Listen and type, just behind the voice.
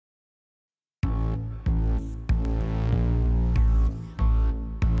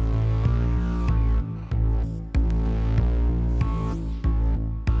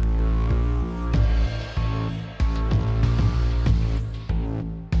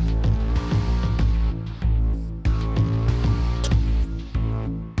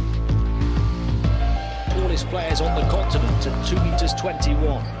players on the continent at 2 meters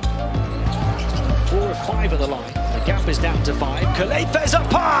 21. 4 of 5 at the line. The gap is down to 5. Khalifa's up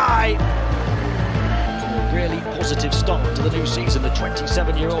high! A really positive start to the new season, the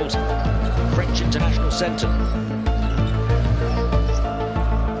 27-year-old French international centre.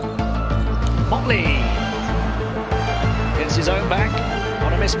 Motley gets his own back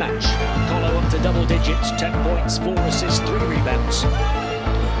on a mismatch. Colo up to double digits, 10 points, 4 assists, 3 rebounds.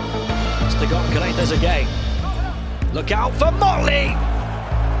 Stagger Khalifa's again. Look out for Motley!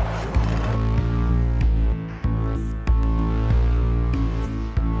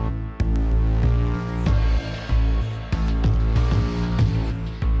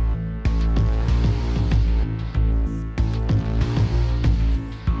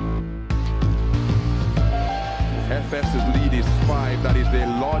 FS's lead is 5. That is their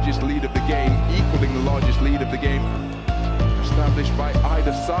largest lead of the game, equaling the largest lead of the game established by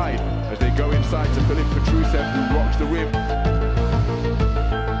either side as they go inside to Filip Petrusev, who rocks the rim.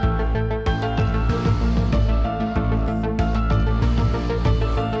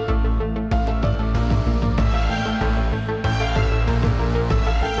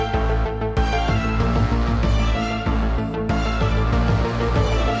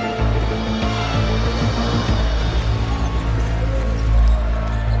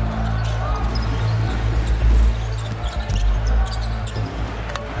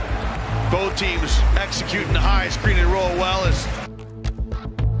 Both teams executing the high screen and roll well as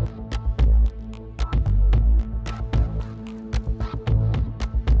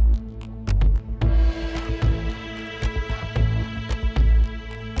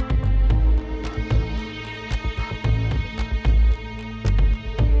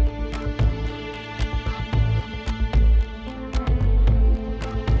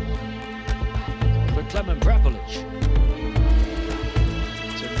For Clement Prepelic.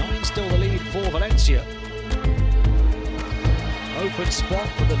 Still the lead for Valencia. Open spot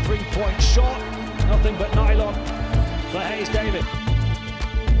for the three-point shot. Nothing but nylon for Hayes David.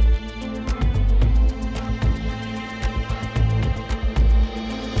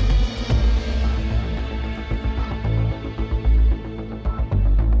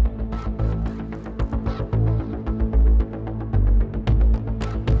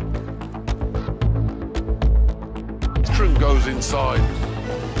 Goes inside.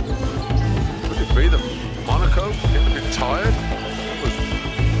 Be them. Monaco getting a bit tired. It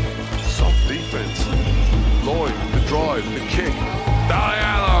was soft defense. Lloyd, the drive, the kick.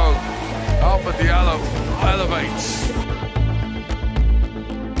 Diallo. Alpha Diallo elevates.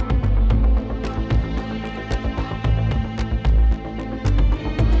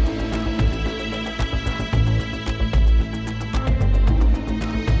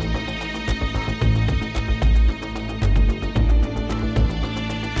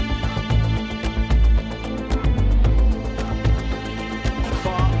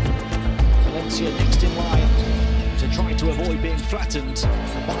 Next in line to try to avoid being flattened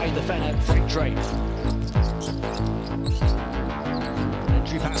by the Fener freight train.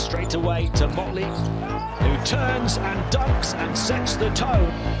 Entry pass straight away to Motley, who turns and dunks and sets the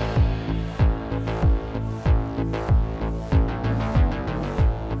tone.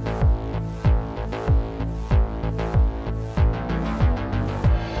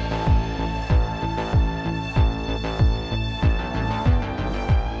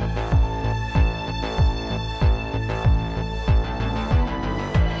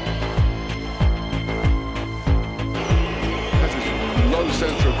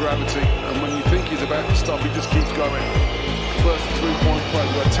 Center of gravity, and when you think he's about to stop, he just keeps going. First 3-point play,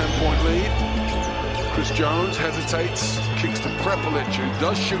 we've got a 10-point lead. Chris Jones hesitates, kicks to Prepelic, who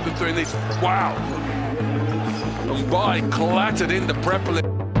does shoot the three, and he's, wow! And by clattered into Prepelic.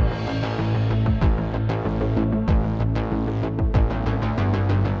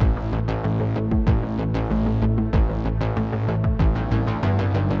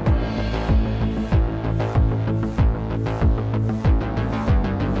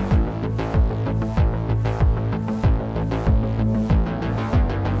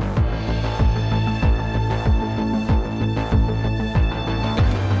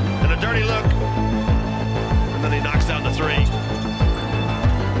 dirty look, and then he knocks down the three.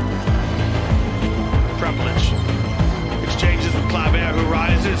 Prepelic exchanges with Claver, who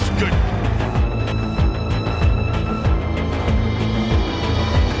rises. Good.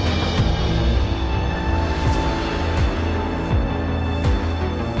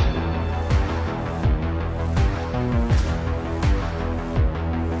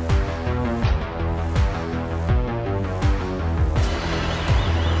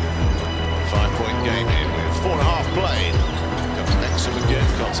 Game here with 4.5 played. Comes next to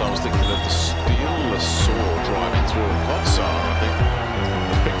again. shots. I was thinking of the steel, the saw driving through a Kotsar. I think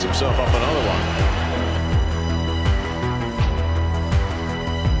he's picked himself up another one.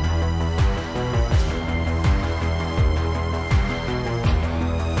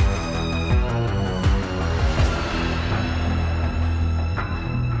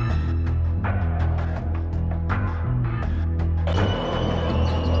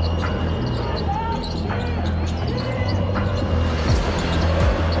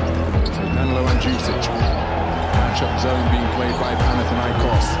 Matchup zone being played by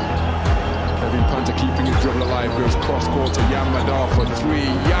Panathinaikos. Kevin Punter keeping his dribble alive, goes cross court to Yamadar for three.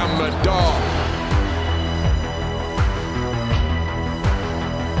 Yamadar